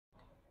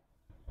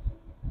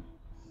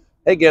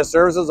Hey, guest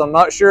services, I'm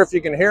not sure if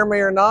you can hear me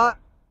or not,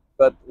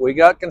 but we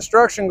got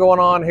construction going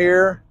on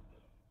here.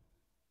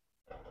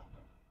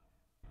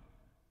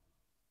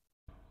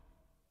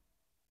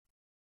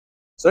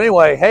 So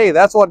anyway, hey,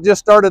 that's what just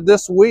started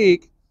this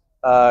week.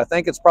 I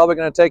think it's probably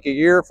going to take a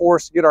year for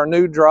us to get our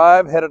new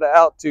drive headed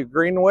out to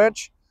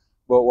Greenwich,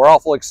 but we're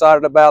awful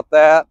excited about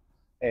that.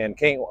 And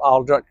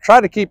I'll try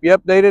to keep you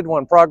updated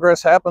when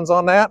progress happens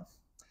on that.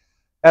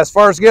 As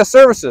far as guest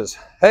services,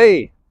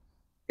 hey,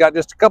 got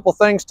just a couple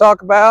things to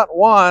talk about.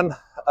 One,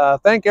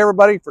 thank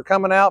everybody for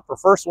coming out for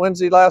First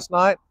Wednesday last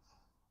night.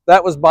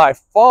 That was by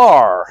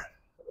far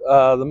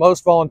the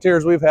most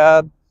volunteers we've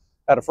had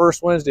at a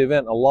First Wednesday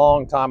event in a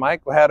long time. I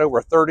think we had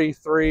over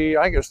 33,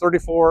 I think it was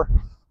 34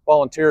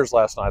 volunteers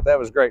last night. That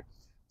was great.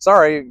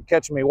 Sorry,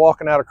 catching me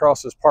walking out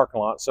across this parking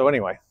lot. So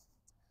anyway,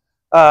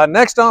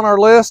 next on our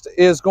list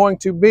is going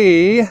to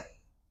be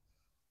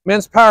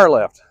men's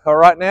powerlift.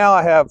 Right now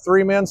I have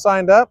 3 men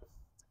signed up.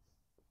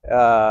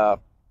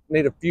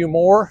 Need a few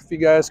more if you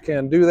guys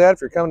can do that. If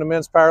you're coming to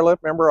men's powerlift,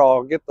 remember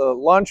I'll get the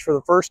lunch for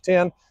the first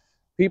 10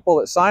 people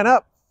that sign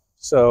up.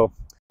 So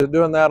we're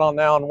doing that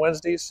on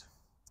Wednesdays.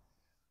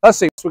 Let's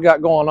see what we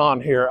got going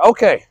on here.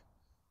 Okay,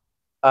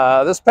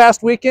 this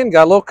past weekend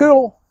got a little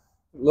cool,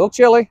 a little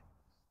chilly.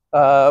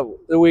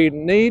 We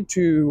need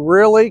to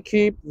really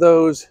keep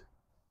those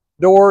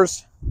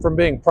doors from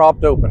being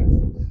propped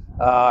open.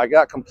 I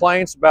got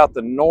complaints about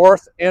the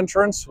north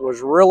entrance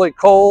was really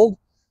cold.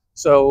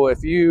 So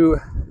if you,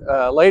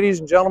 ladies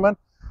and gentlemen,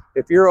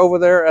 if you're over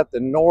there at the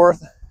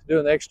north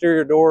doing the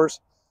exterior doors,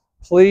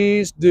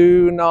 please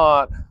do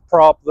not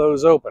prop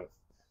those open.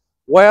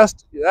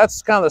 West,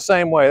 that's kind of the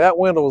same way. That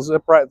window will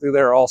zip right through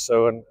there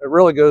also, and it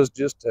really goes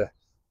just to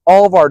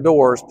all of our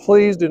doors.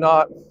 Please do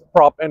not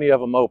prop any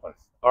of them open,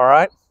 all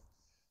right?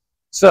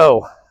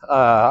 So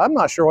I'm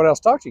not sure what else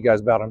to talk to you guys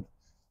about. I'm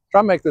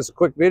trying to make this a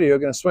quick video.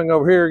 Going to swing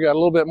over here, got a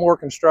little bit more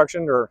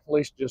construction, or at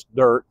least just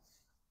dirt.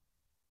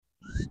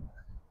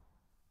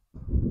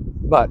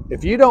 But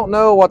if you don't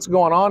know what's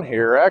going on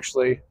here,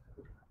 actually,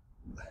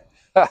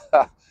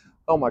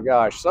 oh my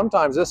gosh,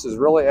 sometimes this is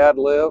really ad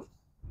lib.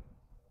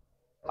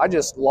 I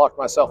just locked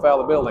myself out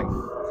of the building.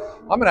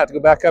 I'm gonna have to go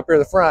back up here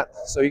to the front,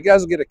 so you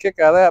guys will get a kick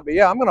out of that. But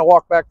yeah, I'm gonna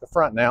walk back to the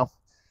front now.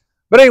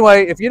 But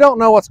anyway, if you don't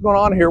know what's going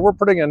on here, we're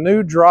putting a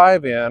new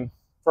drive in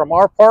from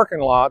our parking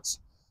lots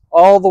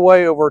all the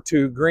way over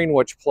to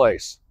Greenwich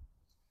Place.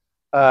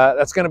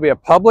 That's gonna be a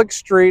public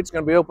street. It's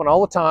gonna be open all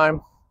the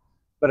time,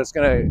 but it's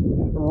gonna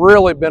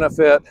really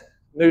benefit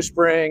New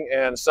Spring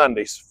and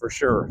Sundays for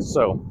sure.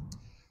 So,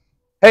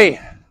 hey,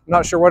 I'm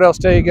not sure what else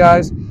to tell you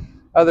guys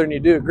other than you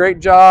do a great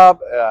job.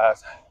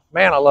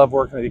 Man, I love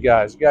working with you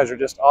guys. You guys are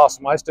just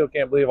awesome. I still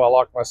can't believe I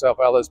locked myself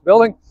out of this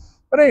building.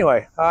 But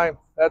anyway,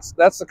 that's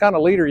the kind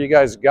of leader you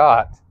guys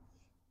got.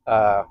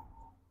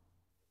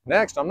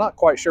 Next, I'm not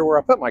quite sure where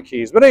I put my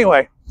keys. But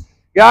anyway,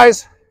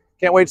 guys,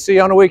 can't wait to see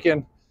you on the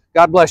weekend.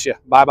 God bless you.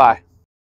 Bye-bye.